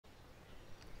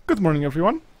Good morning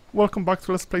everyone, welcome back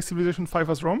to Let's Play Civilization 5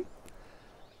 as Rome.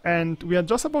 And we are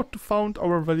just about to found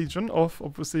our religion of,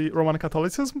 obviously, Roman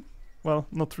Catholicism. Well,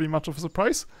 not really much of a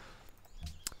surprise.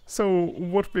 So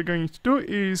what we're going to do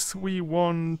is we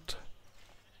want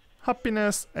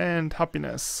happiness and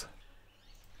happiness.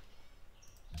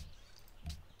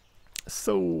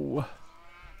 So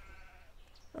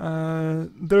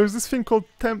there's this thing called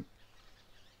 +2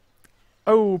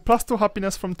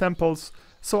 happiness from temples.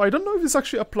 So I don't know if this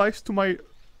actually applies to my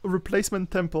replacement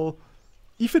temple.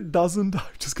 If it doesn't, I'm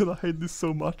just gonna hate this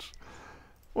so much.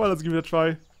 Well, let's give it a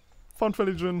try. Found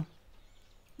religion.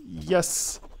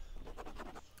 Yes.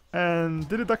 And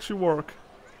did it actually work?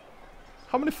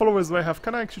 How many followers do I have?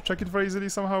 Can I actually check it very easily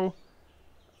somehow?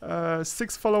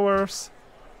 6 followers.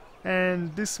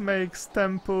 And this makes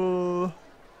temple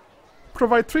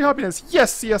provide 3 happiness.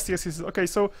 Yes. Okay,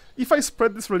 so if I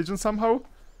spread this religion somehow,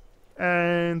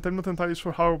 and I'm not entirely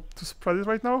sure how to spread it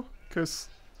right now, because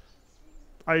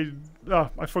I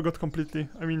forgot completely.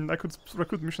 I mean, I could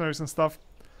recruit missionaries and stuff.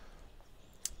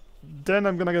 Then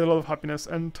I'm gonna get a lot of happiness,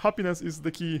 and happiness is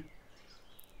the key.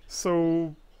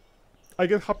 So I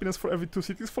get happiness for every 2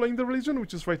 cities following the religion,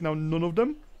 which is right now none of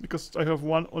them, because I have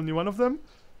only one of them.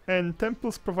 And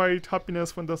temples provide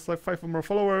happiness when there's like 5 or more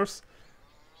followers.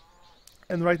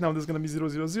 And right now there's gonna be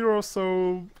 000,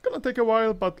 so it's gonna take a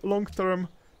while, but long term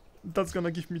that's gonna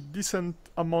give me decent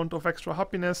amount of extra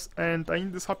happiness, and I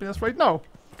need this happiness right now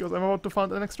because I'm about to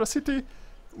found an extra city,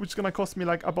 which is gonna cost me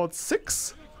like about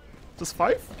 6, just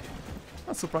 5.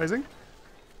 That's surprising.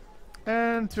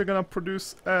 And we're gonna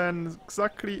produce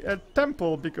exactly a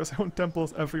temple because I want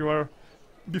temples everywhere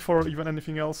before even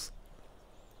anything else.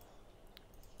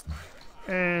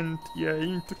 And yeah,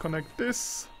 you need to connect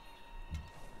this.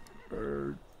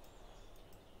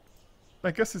 I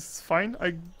guess it's fine.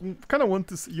 I kind of want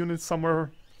this unit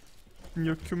somewhere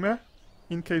near Kume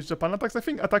in case Japan attacks. I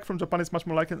think attack from Japan is much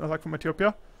more likely than attack from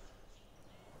Ethiopia.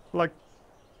 Like,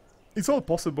 it's all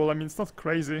possible. I mean, it's not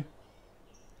crazy.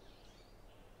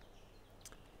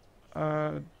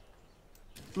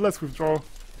 Let's withdraw.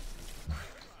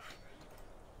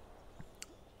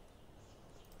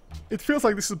 It feels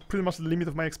like this is pretty much the limit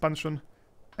of my expansion.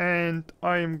 And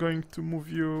I am going to move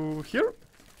you here.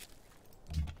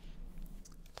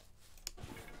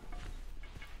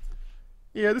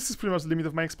 Yeah, this is pretty much the limit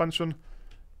of my expansion.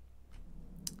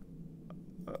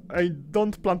 I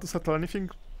don't plan to settle anything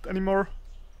anymore.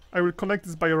 I will connect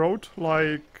this by road,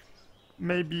 like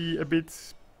maybe a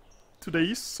bit to the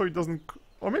east, so it doesn't,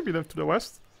 or maybe then to the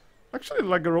west. Actually,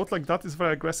 like a road like that is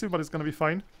very aggressive, but it's gonna be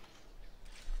fine.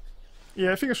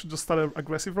 Yeah, I think I should just start an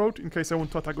aggressive road in case I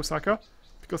want to attack Osaka,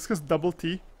 because it has double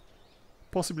T,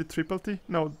 possibly triple T.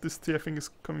 No, this T I think is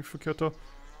coming through Kyoto.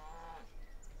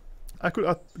 I could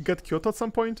get Kyoto at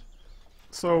some point.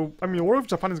 So, I mean, war with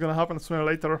Japan is gonna happen sooner or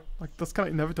later. Like, that's kind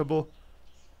of inevitable.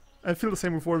 I feel the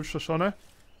same with war with Shoshone.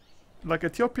 Like,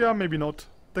 Ethiopia, maybe not.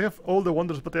 They have all the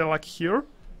wonders, but they're like here.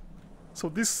 So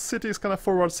this city is kind of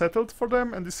forward settled for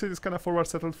them, and this city is kind of forward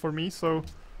settled for me, so...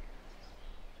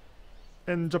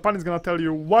 And Japan is gonna tell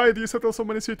you, why do you settle so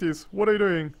many cities? What are you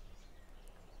doing?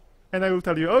 And I will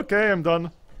tell you, okay, I'm done.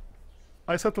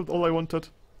 I settled all I wanted.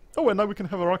 Oh, and now we can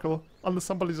have Oracle, unless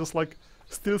somebody just, like,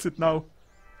 steals it now.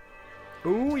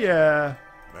 Oh, yeah!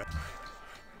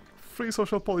 Free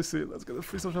social policy. Let's get a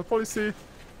free social policy.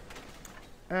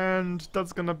 And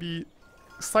that's gonna be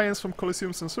science from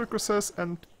coliseums and circuses,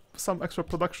 and some extra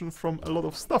production from a lot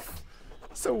of stuff.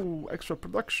 So, extra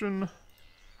production.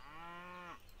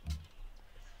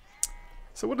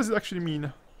 So what does it actually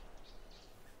mean?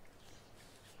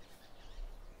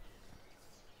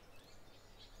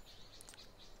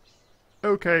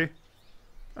 Okay,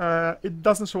 it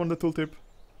doesn't show on the tooltip.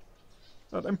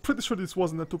 But I'm pretty sure this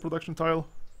wasn't a 2 production tile.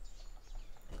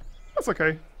 That's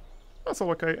okay. That's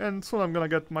all okay. And soon I'm gonna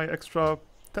get my extra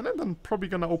tenant and probably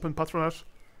gonna open patronage.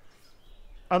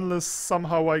 Unless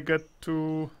somehow I get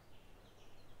to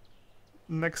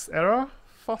next era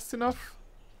fast enough.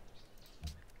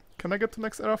 Can I get to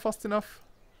next era fast enough?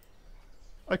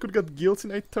 I could get guilds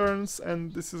in 8 turns,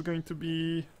 and this is going to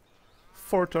be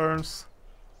 4 turns.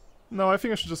 No, I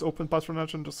think I should just open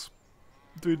patronage and just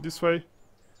do it this way.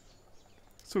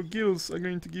 So guilds are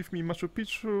going to give me Machu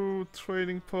Picchu,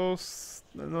 trading posts.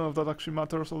 None of that actually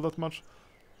matters all that much.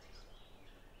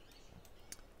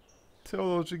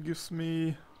 Theology gives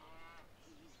me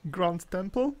Grand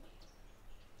Temple.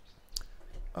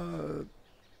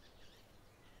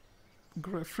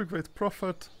 Free Great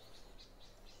Prophet.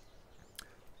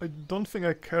 I don't think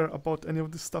I care about any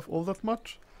of this stuff all that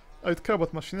much. I'd care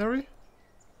about machinery.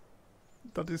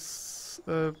 That is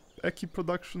Eki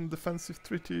production, defensive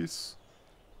treaties,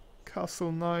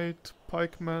 Castle Knight,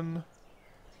 Pikeman,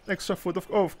 extra food.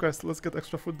 Of course, let's get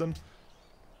extra food then.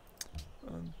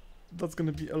 That's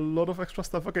gonna be a lot of extra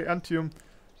stuff. Okay, Antium.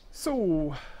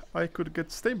 So, I could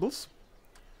get stables.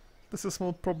 This is a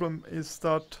small problem is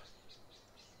that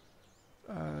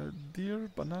deer,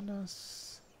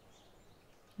 bananas.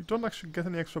 You don't actually get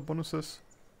any extra bonuses.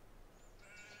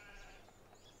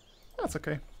 That's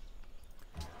okay.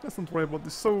 Let's not worry about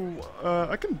this. So,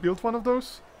 I can build one of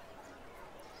those.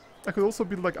 I could also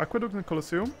build like Aqueduct and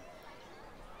Colosseum.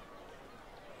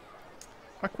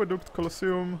 Aqueduct,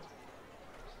 Colosseum,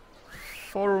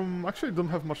 Forum. Actually, I don't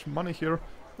have much money here.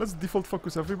 Let's default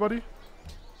focus everybody.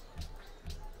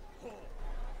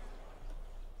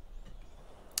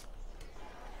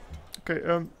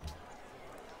 Okay,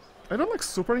 I don't like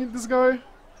super need this guy.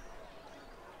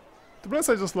 To be honest,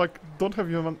 I just like don't have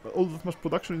even all that much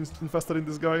production invested in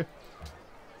this guy.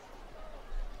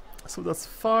 So that's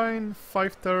fine.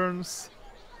 5 turns.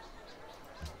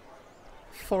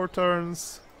 4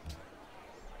 turns.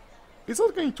 Is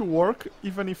that going to work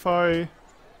even if I'm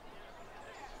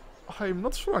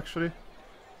not sure actually.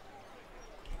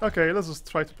 Okay, let's just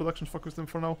try to production focus them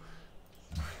for now.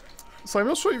 So I'm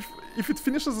not sure if it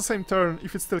finishes the same turn,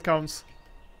 if it still counts.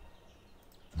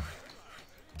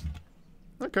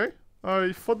 Okay,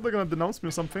 I thought they're gonna denounce me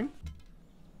or something.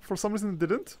 For some reason it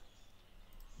didn't.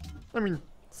 I mean,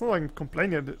 it's not like I'm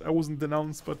complaining that I wasn't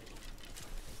denounced, but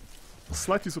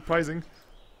slightly surprising.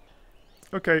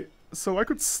 Okay, so I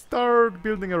could start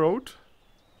building a road.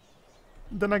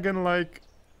 Then again, like,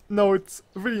 no, it's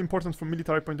really important from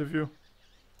military point of view.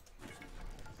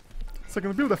 So I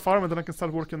can build a farm and then I can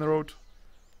start working on the road.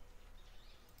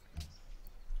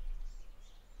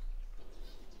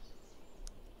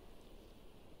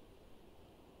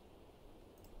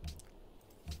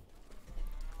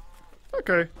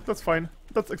 Okay, that's fine.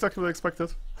 That's exactly what I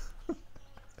expected.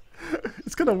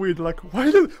 It's kind of weird, like,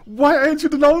 why aren't you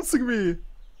denouncing me?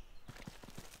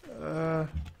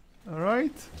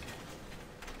 Alright.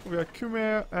 We are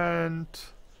Khmer, and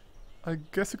I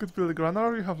guess you could build a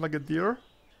granary. You have like a deer.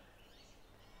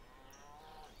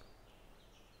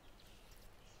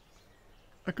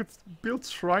 I could build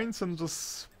shrines and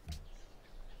just...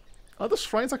 Are the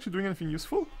shrines actually doing anything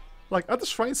useful? Like, are the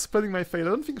shrines spreading my fate? I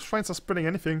don't think shrines are spreading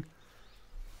anything.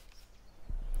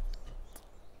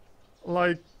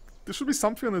 Like, there should be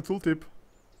something on the tooltip.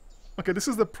 Okay, this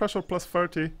is the pressure plus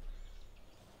 30.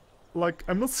 Like,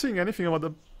 I'm not seeing anything about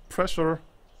the pressure.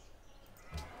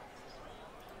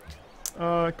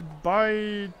 I could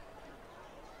buy...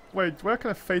 Wait, where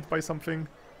can I fate buy something?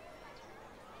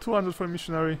 200 for a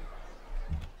missionary.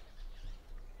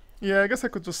 Yeah, I guess I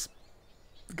could just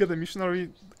get a missionary.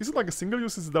 Is it like a single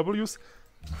use? Is it double use?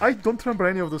 I don't remember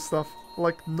any of this stuff.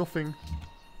 Like, nothing.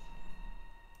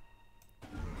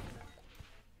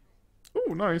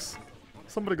 Oh, nice.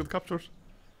 Somebody got captured.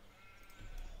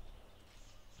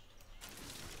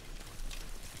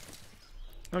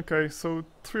 Okay, so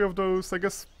 3 of those, I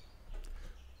guess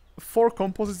 4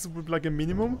 composites would be like a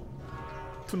minimum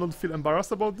to not feel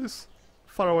embarrassed about this.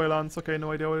 Faraway lands, okay,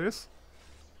 no idea what it is.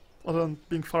 Other than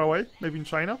being far away, maybe in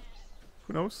China.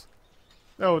 Who knows?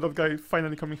 Oh, that guy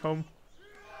finally coming home.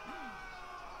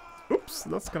 Oops,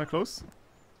 that's kinda close.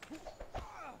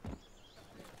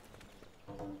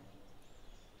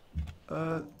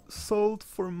 Sold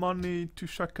for money to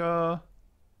Shaka.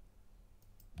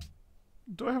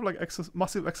 Do I have like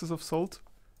massive excess of salt?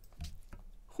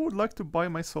 Who would like to buy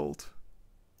my salt?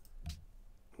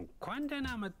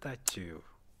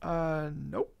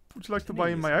 Nope. Would you like to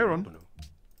buy my iron?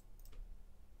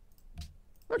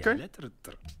 Okay.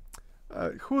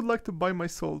 Who would like to buy my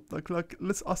salt? Like,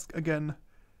 let's ask again.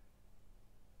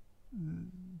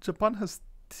 Japan has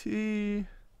tea.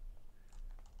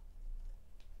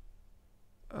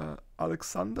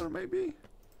 Alexander, maybe?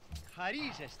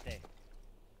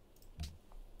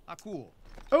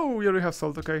 Oh, we already have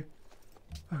salt, okay.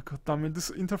 Oh, god damn it,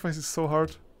 this interface is so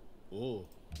hard. Oh.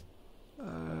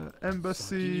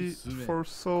 Embassy for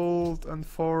salt and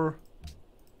for...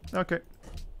 Okay.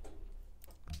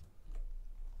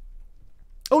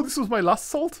 Oh, this was my last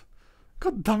salt?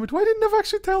 God damn it, why did I never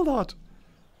actually tell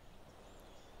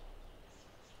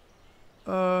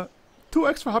that? 2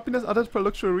 extra happiness added per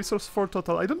luxury resource for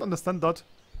total. I don't understand that.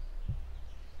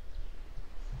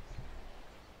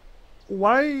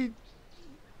 Why?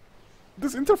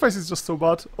 This interface is just so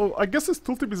bad. Oh, I guess this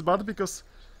tooltip is bad because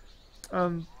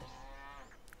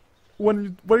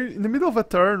when you're in the middle of a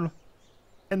turn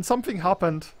and something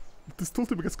happened, this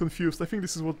tooltip gets confused. I think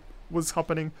this is what was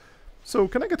happening. So,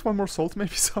 can I get one more salt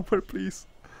maybe somewhere, please?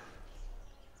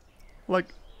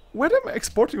 Like, where am I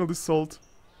exporting all this salt?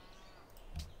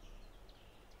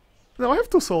 No, I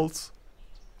have 2 salts.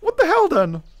 What the hell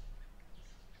then?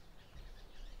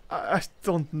 I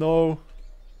don't know.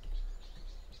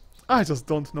 I just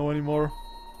don't know anymore.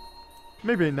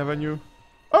 Maybe I never knew.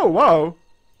 Oh wow!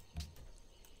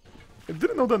 I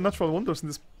didn't know there are natural wonders in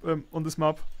this on this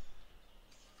map.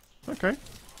 Okay.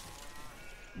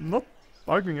 Not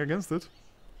arguing against it.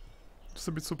 Just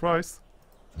a bit surprised.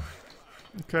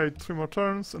 Okay, 3 more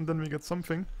turns and then we get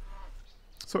something.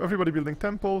 So everybody building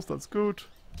temples, that's good.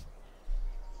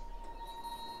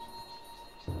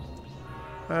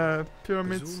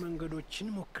 Pyramids.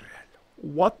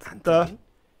 What the?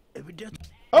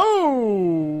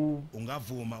 Oh!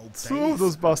 2 of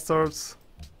those bastards.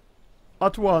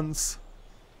 At once.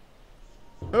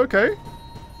 Okay.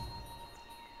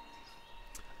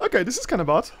 Okay, this is kinda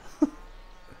bad.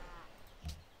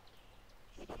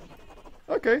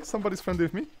 Okay, somebody's friendly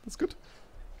with me. That's good.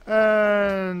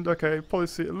 And okay,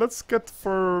 policy. Let's get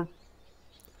for...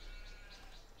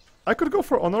 I could go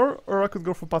for honor, or I could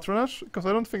go for patronage, because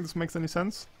I don't think this makes any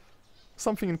sense.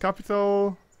 Something in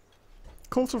capital.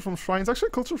 Culture from shrines.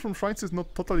 Actually, culture from shrines is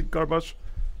not totally garbage.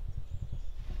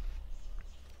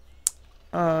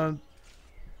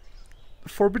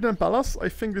 Forbidden Palace, I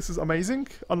think this is amazing,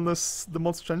 unless the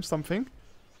mods change something.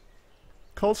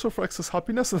 Culture for excess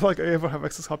happiness, like I ever have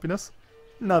excess happiness.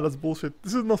 Nah, that's bullshit.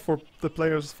 This is not for the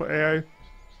players, for AI.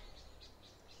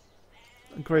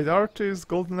 Great Artists,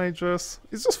 Golden Ages.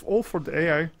 It's just all for the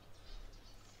AI.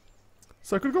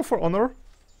 So I could go for honor.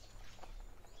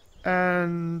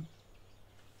 And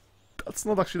that's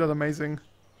not actually that amazing.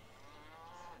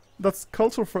 That's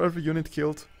culture for every unit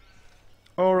killed.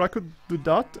 Or I could do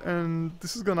that, and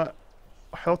this is gonna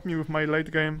help me with my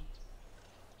late game.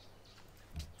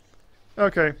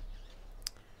 Okay.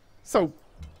 So.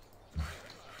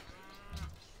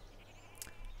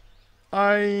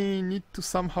 I need to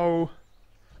somehow...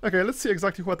 Okay, let's see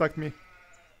exactly who attacked me.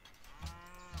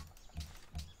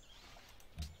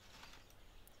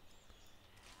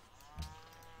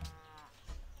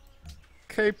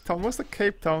 Cape Town. Where's the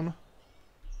Cape Town?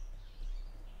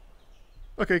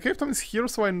 Okay, Cape Town is here,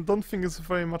 so I don't think it's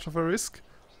very much of a risk.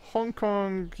 Hong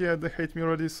Kong, yeah, they hate me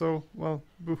already, so, well,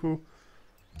 boo-hoo.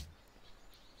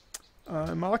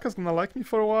 Malacca's gonna like me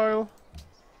for a while.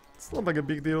 It's not like a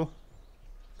big deal.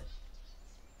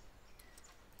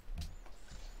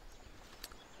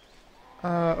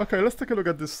 Okay, let's take a look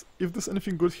at this. If there's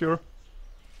anything good here.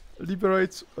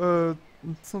 Liberate,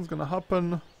 it's not gonna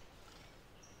happen.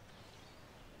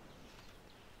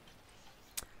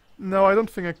 No, I don't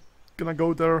think I'm gonna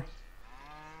go there.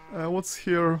 What's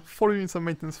here? 4 units of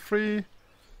maintenance free.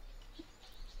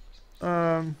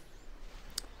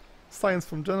 Science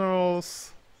from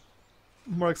generals.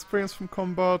 More experience from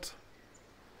combat.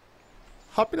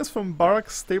 Happiness from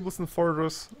barracks, stables and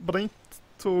fortress. But I need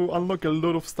to unlock a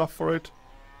lot of stuff for it.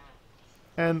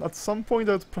 And at some point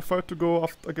I'd prefer to go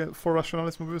after, again, for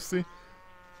rationalism obviously.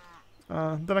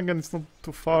 Then again, it's not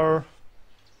too far.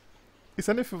 Is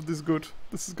any of this good?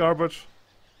 This is garbage.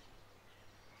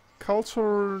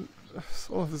 Culture...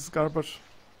 all of this is garbage.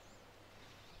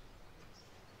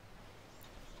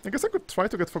 I guess I could try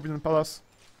to get Forbidden Palace.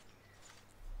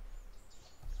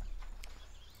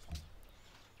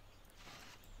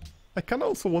 I kinda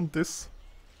also want this.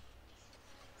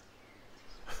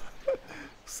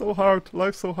 So hard,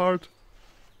 life so hard.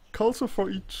 Culture for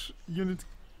each unit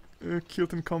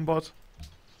killed in combat.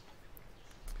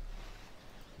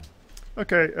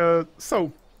 Okay,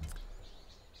 so...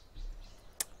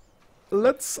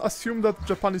 let's assume that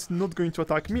Japan is not going to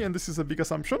attack me, and this is a big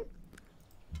assumption.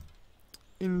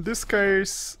 In this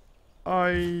case,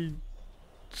 I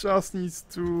just need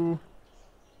to...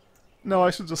 no,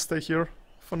 I should just stay here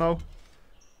for now.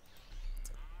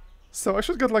 So I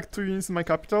should get like 2 units in my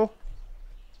capital.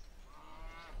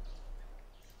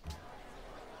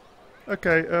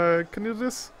 Okay, can you do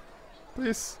this?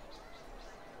 Please?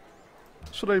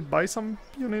 Should I buy some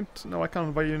unit? No, I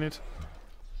can't buy unit.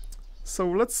 So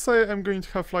let's say I'm going to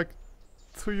have like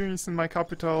 2 units in my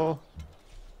capital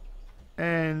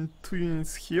and 2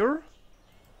 units here.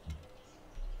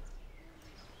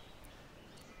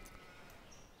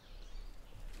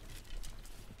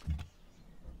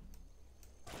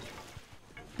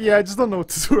 Yeah, I just don't know what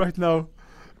to do right now.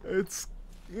 It's...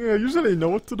 yeah, usually I know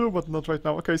what to do, but not right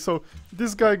now. Okay, so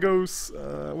this guy goes...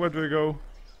 where do we go?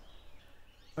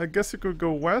 I guess you could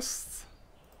go west.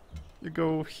 You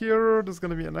go here, there's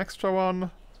gonna be an extra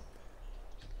one.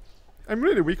 I'm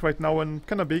really weak right now and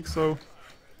kinda big, so...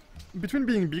 between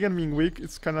being big and being weak,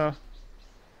 it's kinda...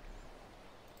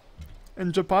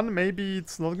 in Japan, maybe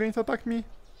it's not going to attack me.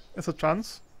 As a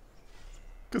chance.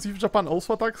 Because if Japan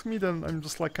also attacks me, then I'm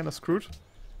just like kinda screwed.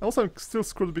 Also, I'm still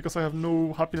screwed because I have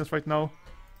no happiness right now,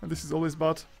 and this is always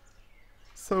bad.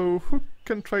 So, who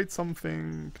can trade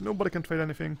something? Nobody can trade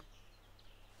anything.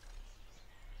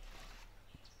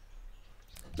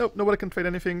 Nope, nobody can trade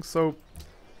anything, so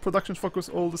production focus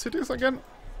all the cities again.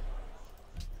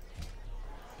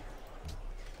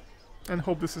 And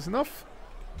hope this is enough.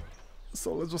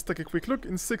 So let's just take a quick look.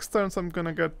 In 6 turns I'm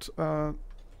gonna get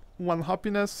 1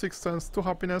 happiness, 6 turns 2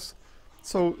 happiness.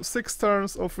 So 6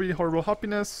 turns of really horrible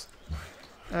happiness,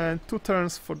 and 2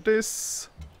 turns for this,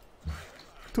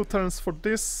 2 turns for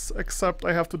this, except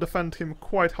I have to defend him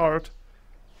quite hard.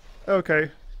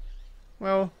 Okay,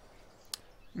 well,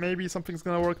 maybe something's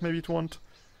gonna work, maybe it won't.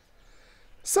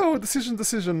 So,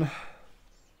 decision.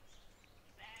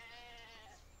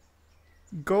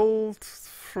 Gold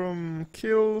from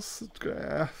kills.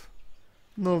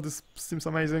 No, this seems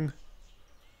amazing.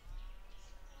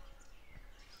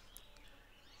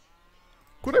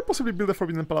 Could I possibly build a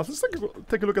Forbidden Palace? Let's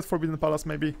take a look at Forbidden Palace,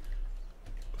 maybe.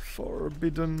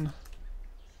 Forbidden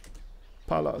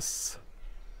Palace.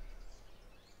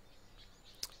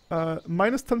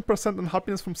 Minus 10% on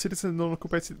happiness from citizens in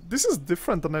non-occupied cities. This is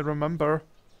different than I remember.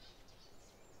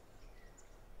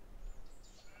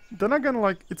 Then again,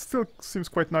 like, it still seems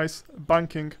quite nice.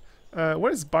 Banking. Where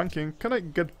is banking? Can I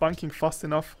get banking fast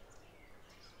enough?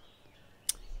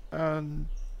 And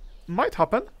might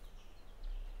happen.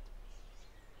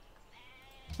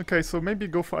 Okay, so maybe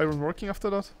go for ironworking after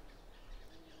that.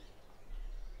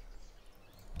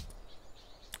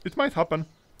 It might happen.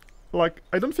 Like,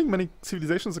 I don't think many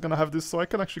civilizations are gonna have this, so I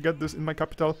can actually get this in my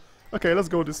capital. Okay, let's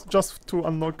go this, just to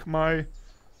unlock my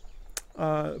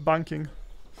banking.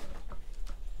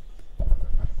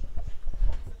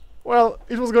 Well,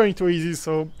 it was going too easy,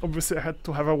 so obviously I had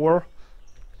to have a war.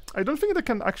 I don't think they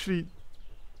can actually,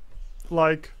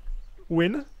 like,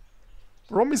 win.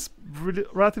 Rome is really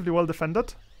relatively well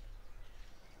defended.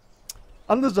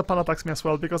 Unless Japan attacks me as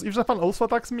well, because if Japan also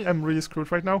attacks me, I'm really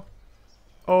screwed right now.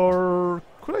 Or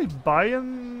could I buy a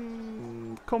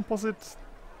composite?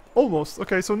 Almost.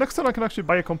 Okay, so next turn I can actually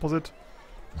buy a composite.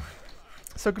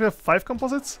 So I could have 5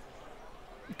 composites,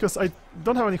 because I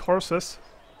don't have any horses.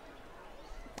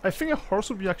 I think a horse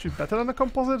would be actually better than a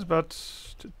composite, but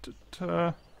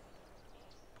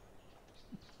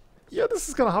yeah, this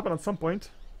is gonna happen at some point,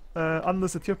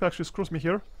 unless Ethiopia actually screws me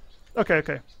here.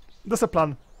 Okay, that's a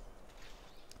plan.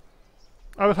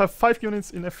 I will have 5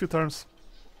 units in a few turns.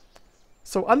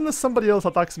 So unless somebody else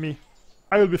attacks me,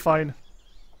 I will be fine.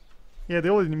 Yeah,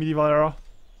 they're all in the medieval era.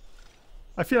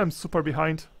 I feel I'm super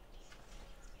behind.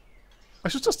 I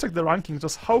should just check the ranking,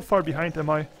 just how far behind am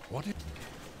I?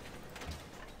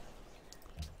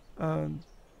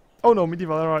 Oh no,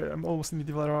 medieval era, I'm almost in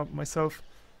medieval era myself.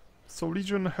 So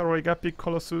Legion, Heroic Epic,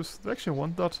 Colossus, they actually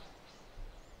want that.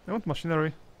 They want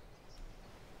machinery.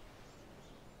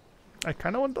 I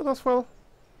kinda want that as well.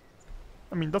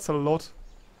 I mean, that's a lot.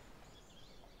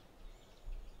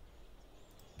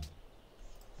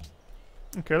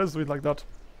 Okay, let's do it like that.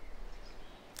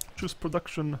 Choose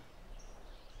production.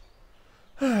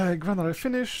 Granary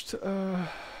finished.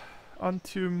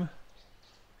 Antium.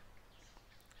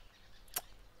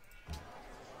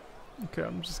 Okay,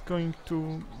 I'm just going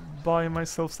to buy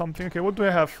myself something. Okay, what do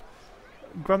I have?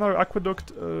 Granary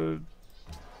Aqueduct.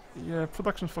 Yeah,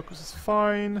 production focus is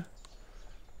fine.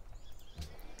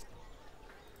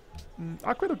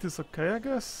 Aqueduct is okay, I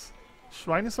guess.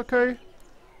 Shrine is okay.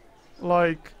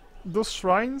 Like, those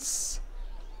shrines,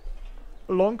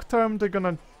 long term, they're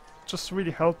gonna just really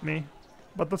help me.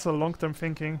 But that's a long term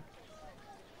thinking.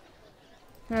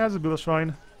 Yeah, let's build a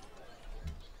shrine.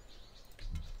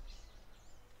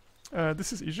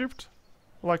 This is Egypt.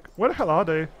 Like, where the hell are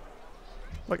they?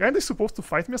 Like, aren't they supposed to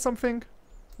fight me or something?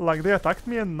 Like, they attacked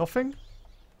me and nothing?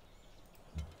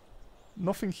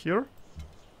 Nothing here?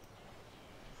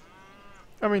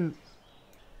 I mean,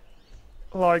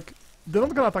 like, they're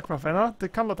not gonna attack Ravenna, they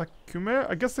can't attack Cume.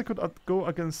 I guess they could go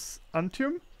against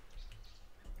Antium.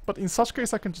 But in such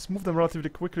case, I can just move them relatively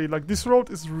quickly. Like, this road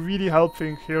is really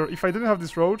helping here. If I didn't have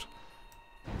this road,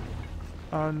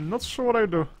 I'm not sure what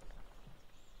I'd do.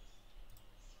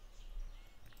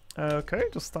 Okay,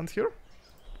 just stand here.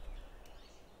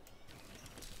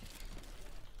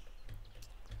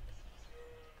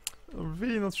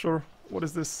 Really not sure. What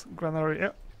is this? Granary,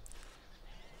 yeah.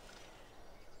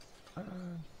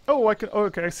 Oh, I can. Oh,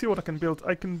 okay, I see what I can build.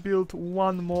 I can build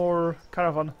one more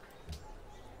caravan.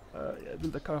 Yeah,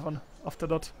 build a caravan after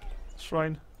that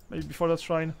shrine. Maybe before that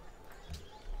shrine.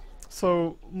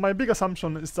 So, my big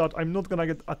assumption is that I'm not gonna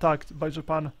get attacked by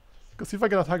Japan. Because if I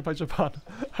get attacked by Japan,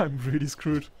 I'm really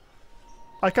screwed.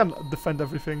 I can't defend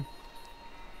everything.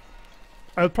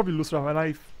 I'll probably lose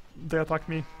Ravenna they attack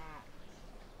me.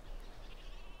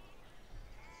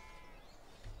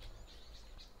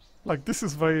 Like, this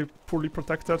is very poorly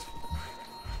protected.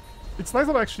 It's nice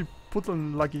that I actually put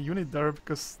on like a unit there,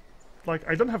 because like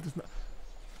I don't have this.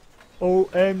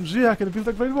 OMG, I can build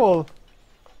a Great Wall.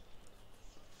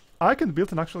 I can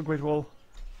build an actual Great Wall.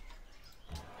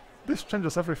 This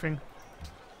changes everything.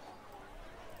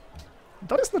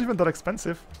 That is not even that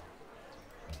expensive.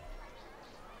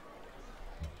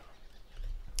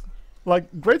 Like,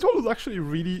 Great Wall would actually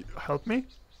really help me.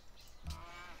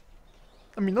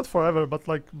 I mean, not forever, but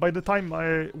like by the time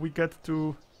we get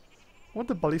to what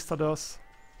the ballista does.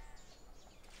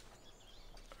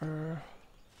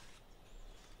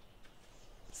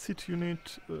 Siege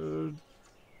unit.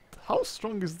 How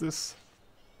strong is this?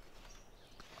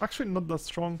 Actually, not that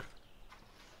strong.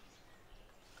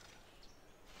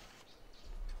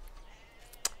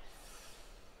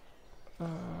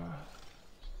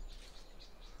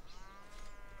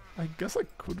 I guess I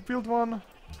could build one.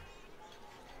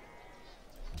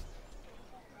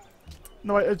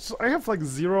 No, I have like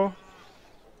 0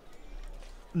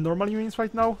 normal units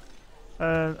right now.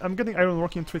 I'm getting iron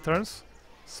work in 3 turns,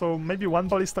 so maybe 1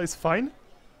 ballista is fine.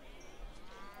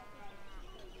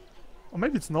 Or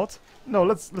maybe it's not. No,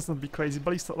 let's not be crazy.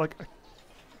 Ballista, like,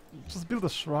 just build a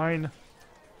shrine.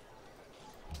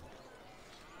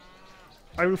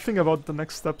 I will think about the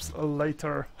next steps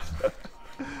later.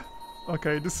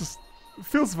 Okay, this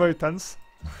feels very tense.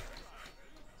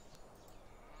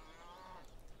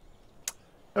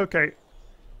 Okay,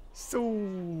 so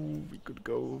we could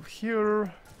go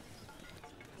here,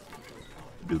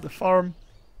 build a farm.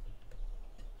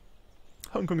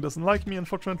 Hong Kong doesn't like me,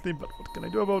 unfortunately, but what can I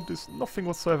do about this? Nothing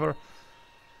whatsoever.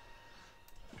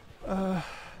 Yeah,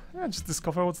 just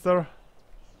discover what's there.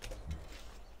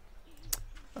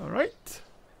 Alright.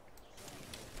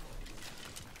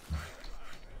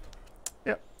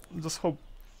 Yeah, just hope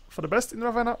for the best in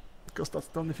Ravenna, because that's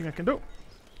the only thing I can do.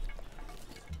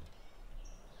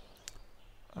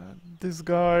 This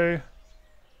guy...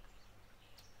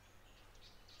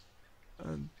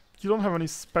 you don't have any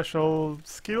special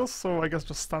skills, so I guess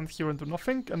just stand here and do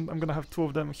nothing, and I'm gonna have 2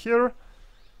 of them here.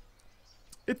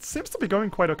 It seems to be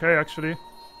going quite okay, actually.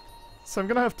 So I'm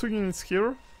gonna have 2 units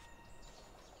here,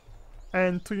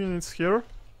 and 2 units here.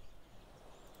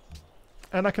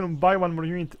 And I can buy 1 more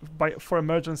unit for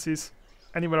emergencies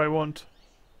anywhere I want.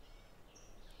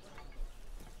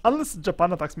 Unless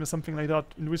Japan attacks me or something like that,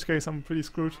 in which case I'm pretty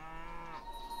screwed.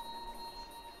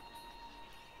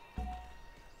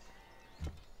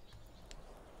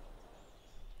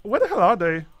 Where the hell are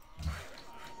they?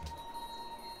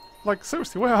 Like,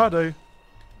 seriously, where are they?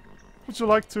 Would you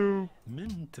like to...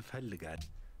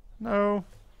 No.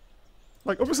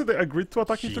 Like, obviously they agreed to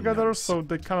attack me together, so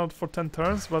they cannot for 10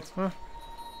 turns, but...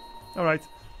 Alright.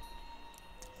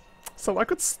 So I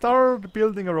could start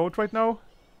building a road right now.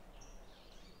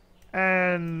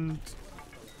 And...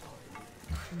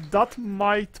 that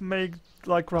might make,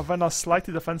 like, Ravenna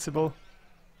slightly defensible.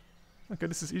 Okay,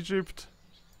 this is Egypt.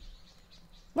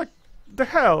 Like, the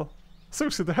hell?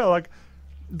 Seriously, the hell, like...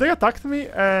 They attacked me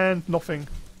and nothing.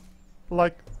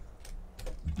 Like...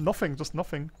 Nothing, just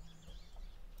nothing.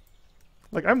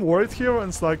 Like, I'm worried here and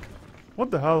it's like...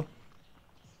 What the hell?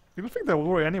 I don't think they will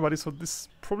worry anybody, so this is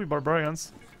probably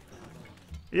barbarians.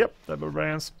 Yep, they're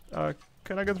barbarians.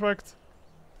 Can I get wrecked?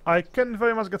 I can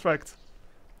very much get wrecked.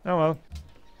 Oh well.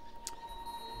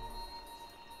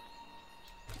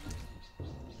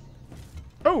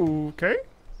 Okay.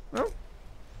 Well,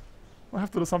 I'll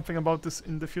have to do something about this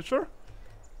in the future.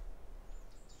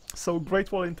 So,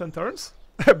 Great Wall in 10 turns.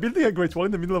 Building a Great Wall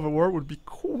in the middle of a war would be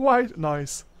quite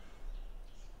nice.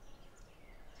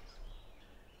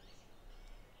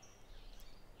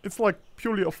 It's like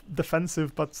purely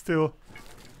defensive, but still.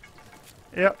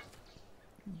 Yeah.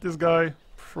 This guy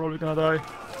probably gonna die.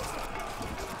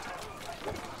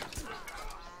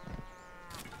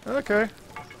 Okay.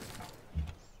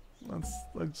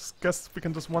 I just guess we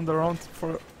can just wander around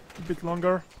for a bit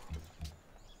longer.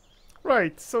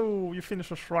 Right, so you finish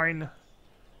a shrine.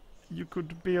 You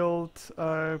could build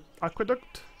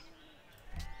aqueduct.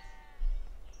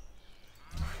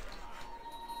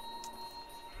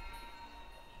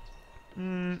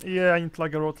 Yeah, I need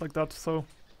like a road like that, so...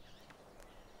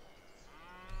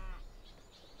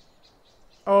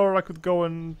 Or I could go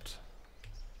and...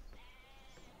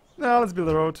 No, let's build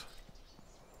a road.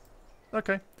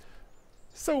 Okay.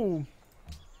 So...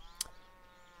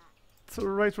 Trade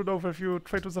route overview,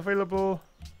 trade routes available.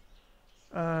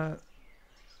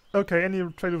 Okay,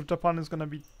 any trade with Japan is gonna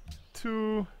be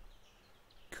 2.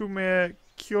 Kume,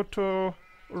 Kyoto,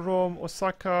 Rome,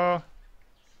 Osaka.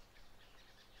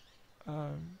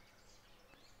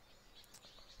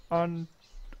 And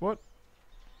what?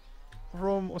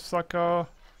 Rome, Osaka,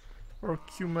 or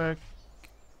Kyume.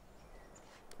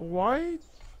 Why?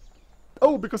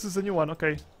 Oh, because it's a new one.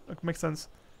 Okay, that makes sense.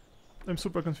 I'm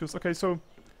super confused. Okay, so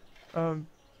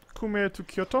Kume to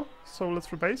Kyoto. So let's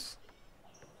rebase.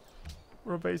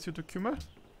 Rebase you to Kume.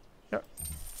 Yeah.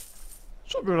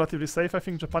 Should be relatively safe. I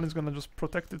think Japan is gonna just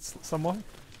protect it somewhat.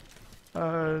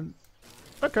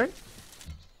 Okay.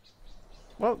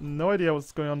 Well, no idea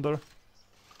what's going on there.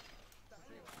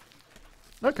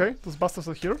 Okay, those bastards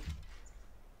are here.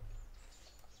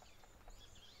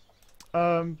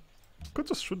 Could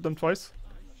just shoot them twice.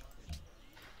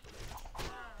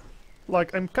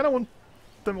 Like, I'm kinda want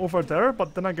them over there,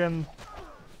 but then again,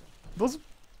 those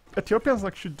Ethiopians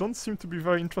actually don't seem to be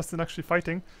very interested in actually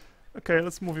fighting. Okay,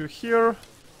 let's move you here.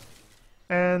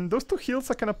 And those two hills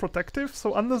are kinda protective,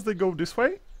 so unless they go this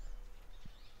way...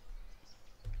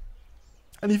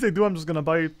 And if they do, I'm just gonna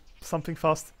buy something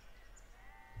fast.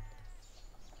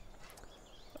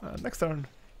 Next turn.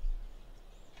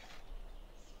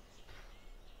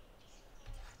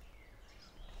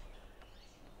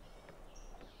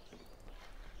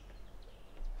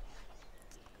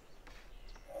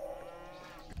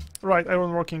 Right,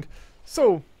 iron working.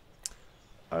 So,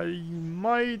 I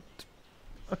might...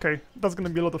 Okay, that's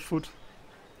gonna be a lot of food.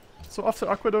 So after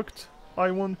Aqueduct, I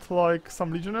want like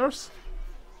some legionnaires.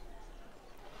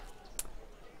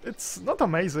 It's not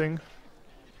amazing.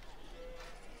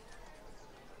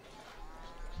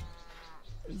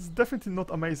 It's definitely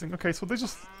not amazing. Okay, so they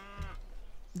just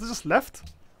left.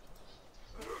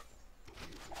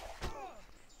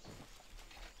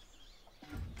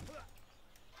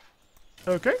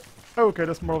 Okay. Okay,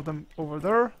 there's more of them over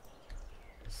there.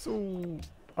 So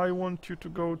I want you to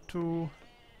go to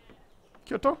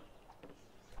Kyoto.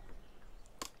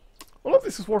 All of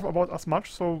this is worth about as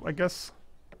much, so I guess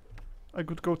I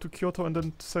could go to Kyoto and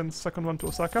then send second one to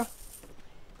Osaka.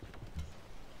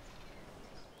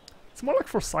 It's more like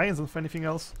for science than for anything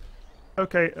else.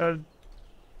 Okay,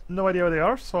 no idea where they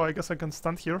are, so I guess I can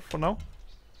stand here for now.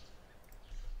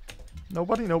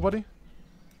 Nobody, nobody.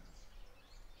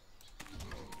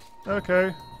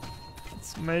 Okay,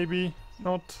 it's maybe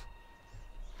not.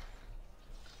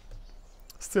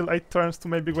 Still 8 turns to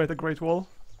maybe get a Great Wall.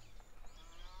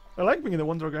 I like being in a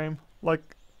Wonder game.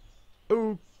 Like,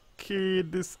 okay,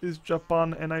 this is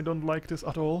Japan and I don't like this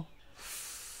at all.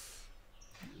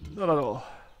 Not at all.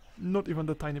 Not even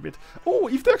the tiny bit. Oh,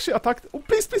 if they actually attacked... Oh,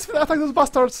 please, please, attack those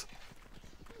bastards!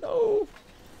 No!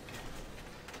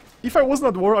 If I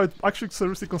wasn't at war, I'd actually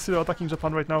seriously consider attacking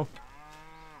Japan right now.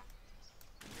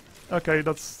 Okay,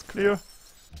 that's clear.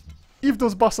 If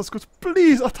those bastards could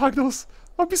please attack those,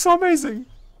 that'd be so amazing!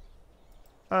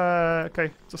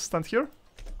 Okay, just stand here.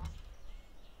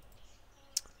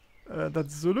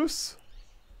 That's Zulus.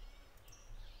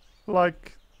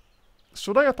 Like,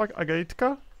 should I attack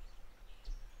Agaitka?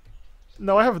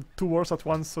 No, I have 2 wars at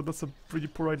once, so that's a pretty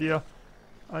poor idea.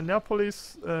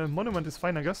 Neapolis, Monument is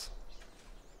fine, I guess.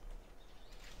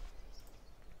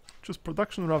 Choose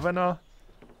production, Ravenna.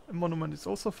 Monument is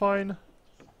also fine.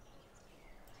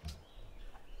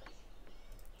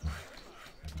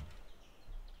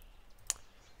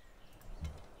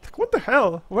 Like, what the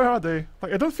hell? Where are they?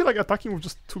 Like, I don't feel like attacking with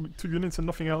just two units and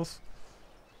nothing else.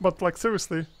 But, like,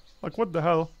 seriously. Like, what the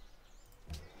hell?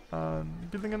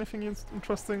 Building anything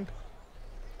interesting?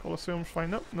 Colosseum,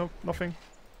 fine. No, no, nothing.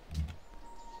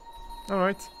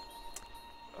 Alright.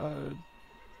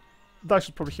 Dai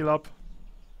should probably heal up.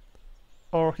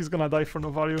 Or he's gonna die for no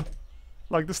value.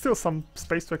 Like, there's still some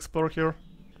space to explore here.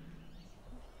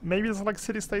 Maybe there's like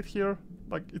city-state here.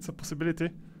 Like, it's a possibility.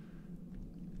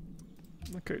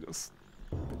 Okay, just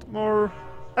a bit more.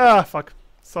 Ah, fuck.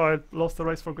 So I lost the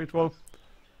race for Great Wall.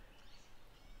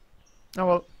 Oh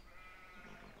well.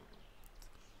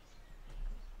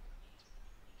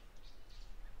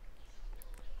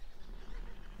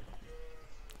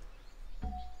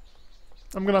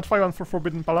 I'm gonna try one for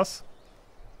Forbidden Palace.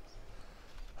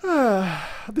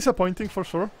 Disappointing for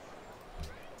sure.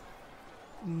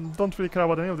 Don't really care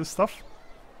about any of this stuff.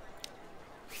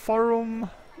 Forum,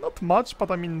 not much,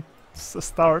 but I mean, it's a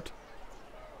start.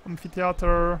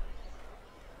 Amphitheater.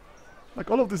 Like,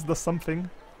 all of this does something.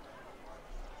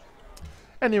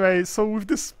 Anyway, so with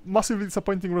this massively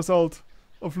disappointing result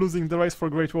of losing the race for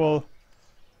Great Wall,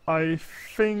 I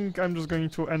think I'm just going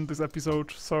to end this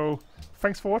episode. So,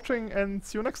 thanks for watching and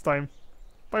see you next time.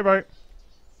 Bye bye.